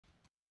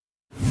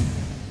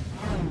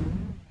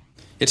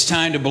It's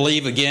time to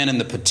believe again in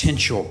the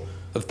potential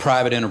of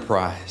private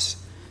enterprise,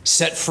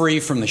 set free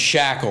from the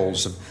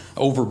shackles of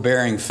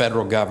overbearing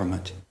federal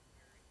government.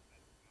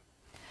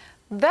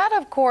 That,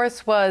 of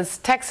course, was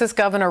Texas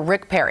Governor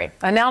Rick Perry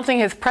announcing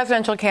his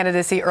presidential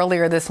candidacy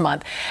earlier this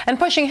month and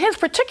pushing his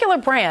particular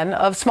brand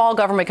of small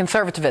government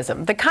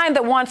conservatism, the kind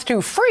that wants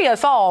to free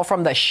us all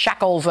from the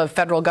shackles of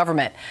federal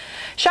government.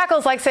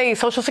 Shackles like, say,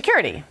 Social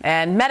Security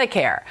and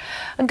Medicare.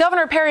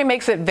 Governor Perry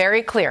makes it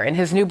very clear in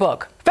his new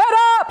book, Fed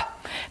Up!,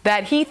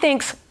 that he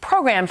thinks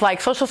programs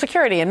like Social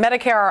Security and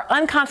Medicare are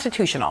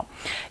unconstitutional.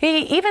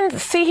 He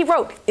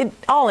wrote it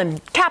all in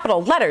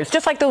capital letters,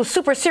 just like those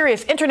super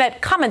serious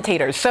internet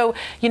commentators, so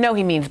you know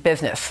he means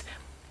business.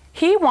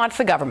 He wants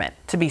the government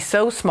to be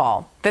so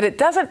small that it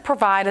doesn't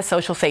provide a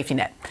social safety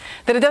net,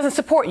 that it doesn't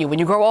support you when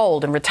you grow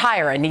old and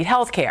retire and need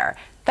health care.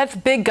 That's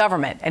big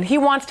government, and he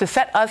wants to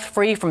set us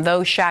free from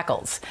those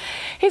shackles.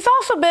 He's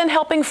also been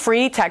helping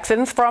free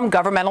Texans from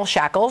governmental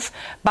shackles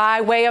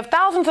by way of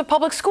thousands of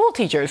public school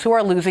teachers who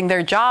are losing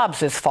their jobs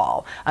this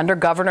fall under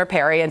Governor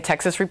Perry and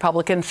Texas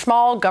Republican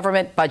small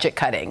government budget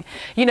cutting.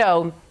 You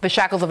know, the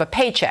shackles of a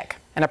paycheck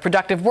and a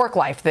productive work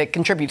life that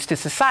contributes to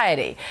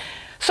society.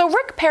 So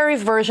Rick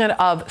Perry's version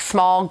of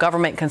small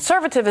government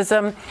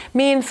conservatism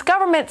means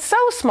government so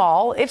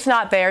small it's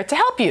not there to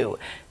help you.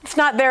 It's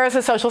not there as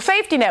a social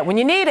safety net when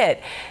you need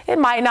it. It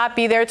might not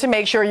be there to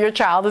make sure your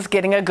child is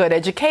getting a good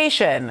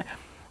education.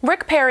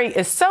 Rick Perry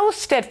is so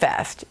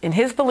steadfast in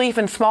his belief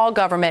in small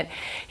government,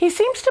 he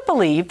seems to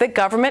believe that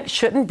government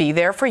shouldn't be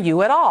there for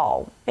you at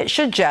all. It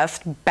should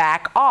just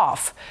back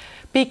off.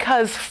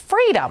 Because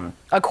freedom,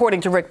 according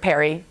to Rick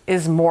Perry,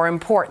 is more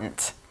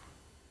important.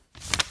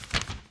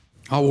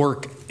 I'll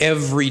work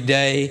every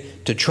day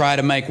to try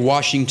to make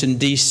Washington,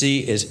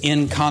 D.C. as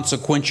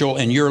inconsequential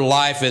in your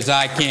life as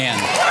I can.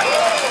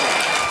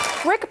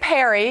 Rick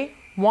Perry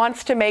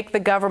wants to make the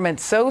government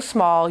so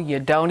small you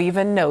don't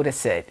even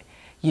notice it.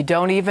 You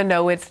don't even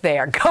know it's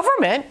there.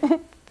 Government?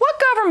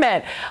 What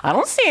government? I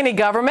don't see any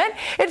government.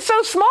 It's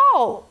so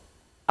small.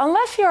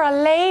 Unless you're a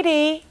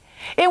lady.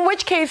 In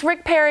which case,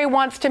 Rick Perry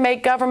wants to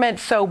make government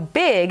so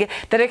big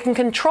that it can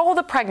control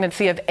the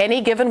pregnancy of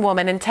any given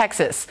woman in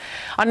Texas.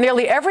 On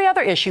nearly every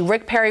other issue,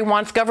 Rick Perry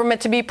wants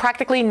government to be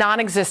practically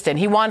non-existent.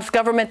 He wants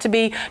government to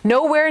be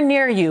nowhere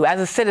near you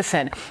as a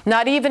citizen,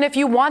 not even if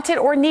you want it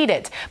or need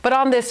it. But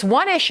on this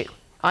one issue,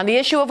 on the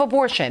issue of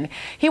abortion,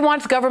 he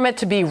wants government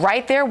to be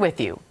right there with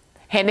you,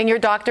 handing your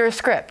doctor a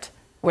script,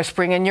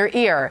 whispering in your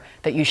ear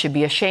that you should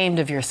be ashamed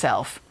of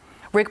yourself.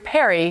 Rick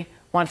Perry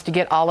wants to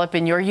get all up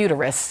in your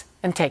uterus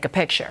and take a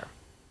picture.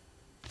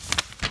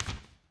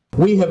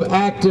 We have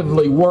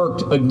actively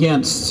worked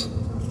against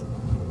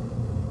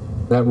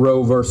that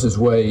Roe versus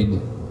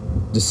Wade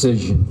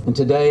decision. And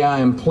today I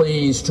am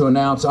pleased to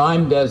announce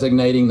I'm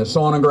designating the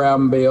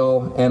sonogram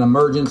bill an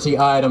emergency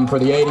item for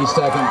the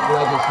 82nd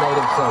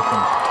legislative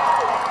session.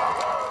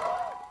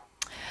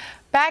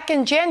 Back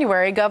in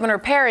January, Governor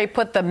Perry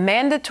put the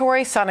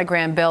mandatory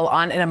sonogram bill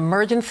on an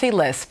emergency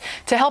list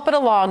to help it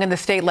along in the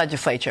state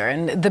legislature.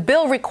 And the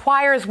bill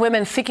requires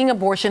women seeking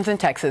abortions in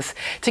Texas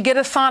to get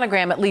a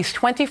sonogram at least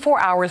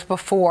 24 hours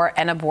before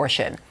an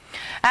abortion.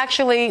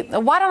 Actually,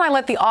 why don't I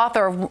let the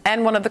author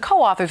and one of the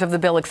co-authors of the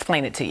bill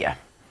explain it to you?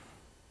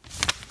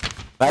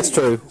 That's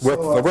true.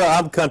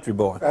 I'm a country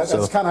boy. That's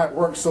kind of how it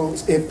works. So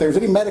if there's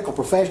any medical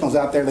professionals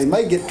out there, they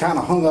may get kind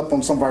of hung up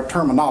on some of our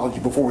terminology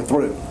before we're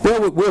through.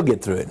 Well, we'll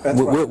get through it.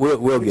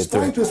 We'll get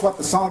through it. Explain to us what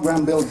the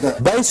sonogram bill does.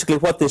 Basically,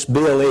 what this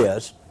bill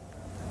is,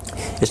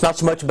 it's not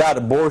so much about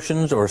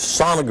abortions or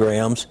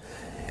sonograms,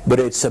 but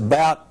it's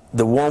about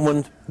the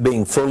woman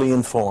being fully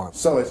informed.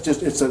 So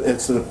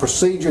it's a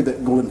procedure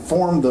that will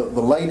inform the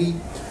lady,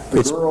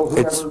 the girl,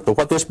 whoever. But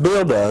what this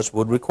bill does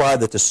would require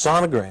that the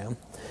sonogram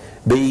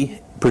be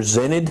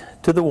presented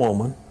to the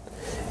woman.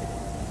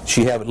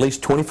 She have at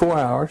least 24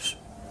 hours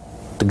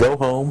to go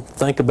home,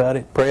 think about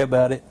it, pray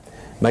about it,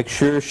 make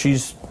sure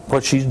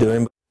what she's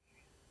doing.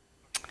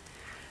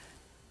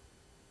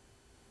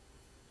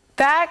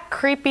 That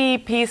creepy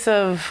piece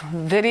of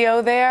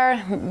video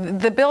there,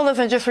 the bill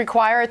doesn't just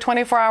require a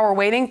 24-hour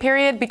waiting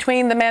period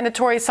between the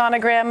mandatory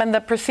sonogram and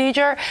the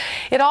procedure.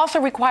 It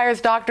also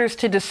requires doctors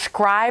to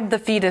describe the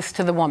fetus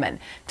to the woman,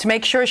 to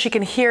make sure she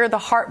can hear the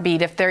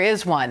heartbeat if there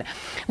is one.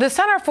 The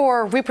Center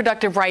for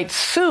Reproductive Rights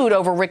sued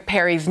over Rick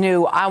Perry's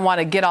new I want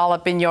to get all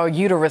up in your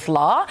uterus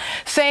law,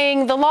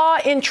 saying the law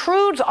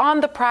intrudes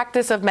on the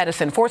practice of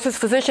medicine, forces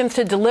physicians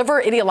to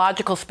deliver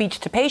ideological speech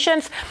to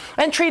patients,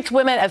 and treats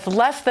women as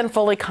less than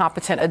fully competent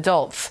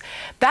adults.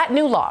 That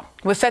new law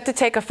was set to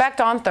take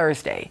effect on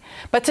Thursday.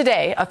 But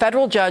today, a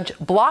federal judge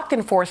blocked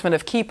enforcement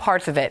of key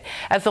parts of it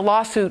as the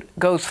lawsuit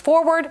goes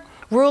forward,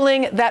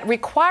 ruling that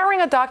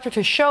requiring a doctor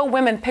to show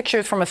women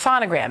pictures from a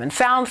sonogram and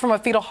sounds from a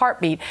fetal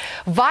heartbeat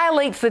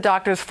violates the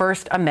doctor's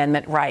First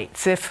Amendment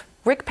rights. If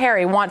Rick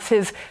Perry wants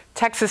his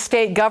Texas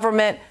state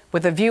government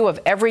with a view of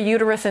every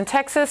uterus in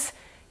Texas,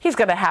 he's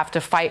going to have to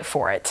fight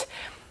for it.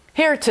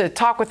 Here to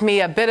talk with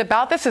me a bit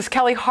about this is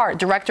Kelly Hart,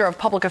 Director of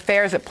Public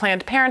Affairs at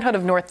Planned Parenthood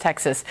of North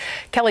Texas.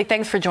 Kelly,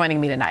 thanks for joining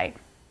me tonight.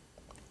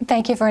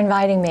 Thank you for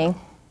inviting me.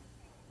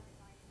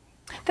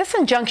 This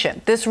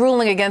injunction, this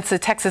ruling against the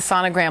Texas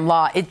sonogram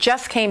law, it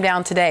just came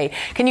down today.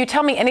 Can you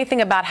tell me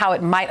anything about how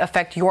it might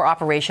affect your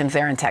operations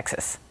there in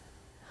Texas?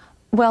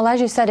 Well,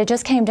 as you said, it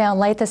just came down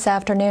late this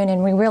afternoon,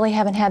 and we really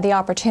haven't had the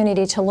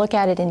opportunity to look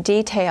at it in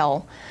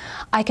detail.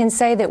 I can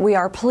say that we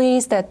are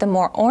pleased that the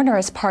more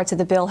onerous parts of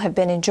the bill have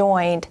been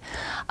enjoined,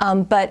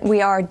 but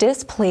we are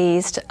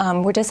displeased.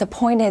 We're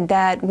disappointed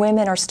that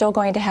women are still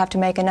going to have to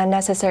make an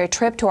unnecessary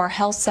trip to our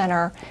health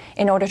center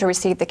in order to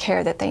receive the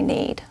care that they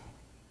need.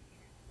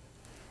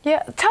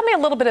 Yeah, tell me a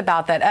little bit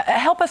about that.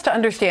 Help us to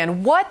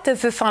understand, what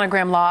does this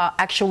sonogram law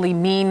actually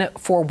mean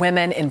for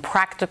women in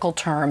practical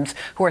terms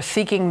who are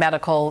seeking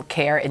medical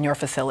care in your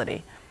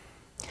facility?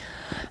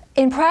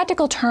 In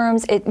practical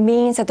terms, it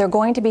means that they're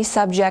going to be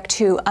subject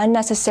to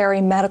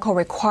unnecessary medical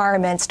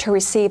requirements to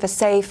receive a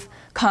safe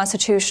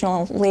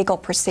constitutional legal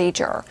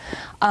procedure.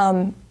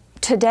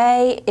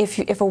 Today,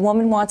 if a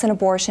woman wants an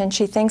abortion,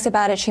 she thinks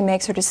about it, she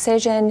makes her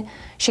decision,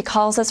 she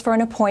calls us for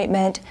an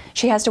appointment,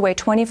 she has to wait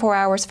 24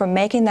 hours from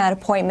making that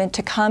appointment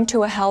to come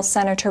to a health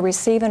center to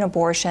receive an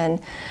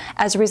abortion.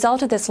 As a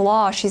result of this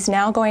law, she's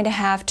now going to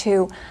have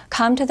to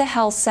come to the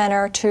health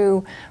center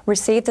to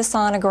receive the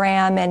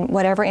sonogram and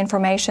whatever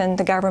information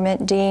the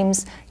government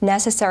deems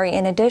necessary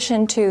in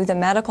addition to the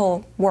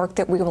medical work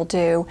that we will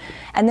do.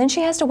 And then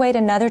she has to wait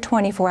another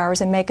 24 hours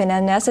and make an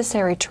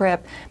unnecessary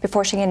trip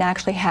before she can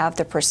actually have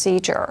the procedure.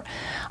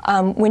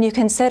 When you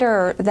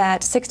consider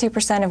that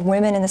 60% of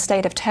women in the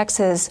state of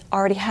Texas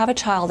already have a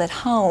child at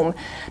home,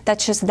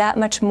 that's just that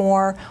much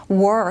more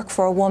work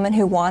for a woman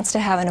who wants to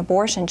have an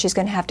abortion. She's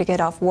going to have to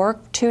get off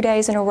work 2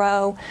 days in a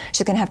row.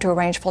 She's going to have to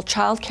arrange full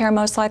child care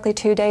most likely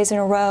 2 days in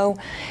a row.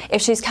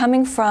 If she's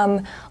coming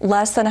from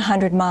less than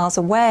 100 miles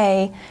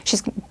away,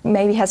 she's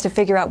maybe has to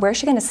figure out where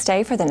she's going to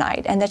stay for the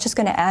night, and that's just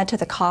going to add to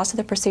the cost of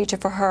the procedure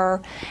for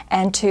her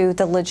and to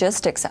the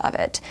logistics of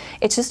it.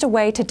 It's just a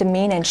way to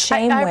demean and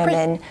shame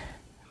women.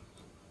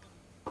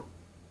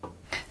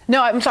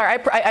 No, I'm sorry.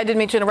 I didn't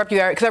mean to interrupt you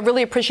there, because I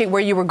really appreciate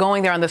where you were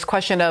going there on this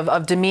question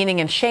of demeaning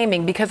and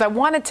shaming, because I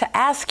wanted to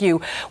ask you,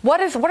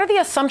 what are the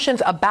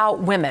assumptions about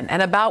women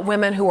and about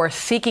women who are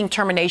seeking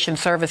termination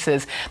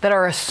services that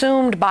are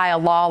assumed by a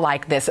law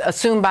like this,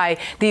 assumed by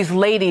these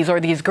ladies or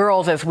these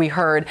girls, as we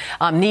heard,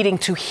 needing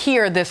to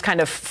hear this kind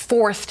of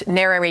forced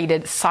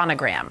narrated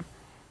sonogram?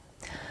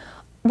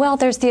 Well,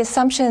 there's the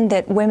assumption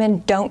that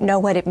women don't know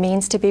what it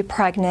means to be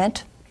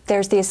pregnant.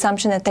 There's the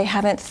assumption that they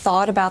haven't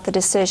thought about the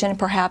decision,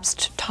 perhaps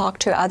to talk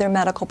to other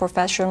medical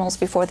professionals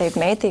before they've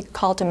made the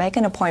call to make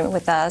an appointment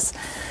with us.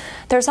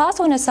 There's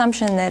also an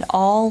assumption that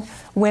all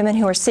women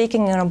who are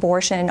seeking an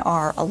abortion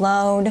are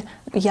alone,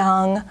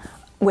 young,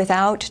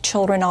 without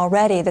children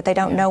already, that they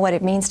don't know what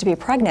it means to be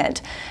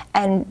pregnant.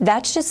 And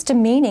that's just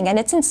demeaning, and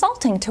it's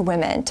insulting to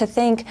women to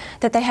think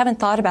that they haven't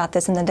thought about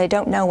this and that they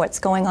don't know what's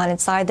going on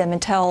inside them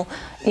until,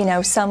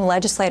 some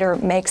legislator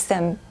makes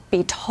them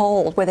be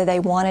told whether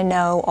they want to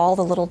know all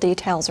the little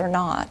details or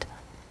not.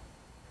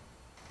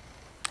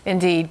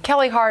 Indeed.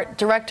 Kelly Hart,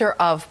 Director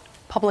of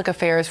Public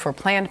Affairs for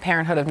Planned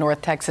Parenthood of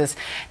North Texas,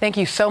 thank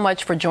you so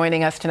much for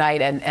joining us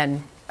tonight,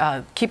 and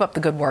keep up the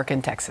good work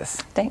in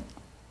Texas.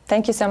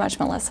 Thank you so much,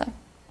 Melissa.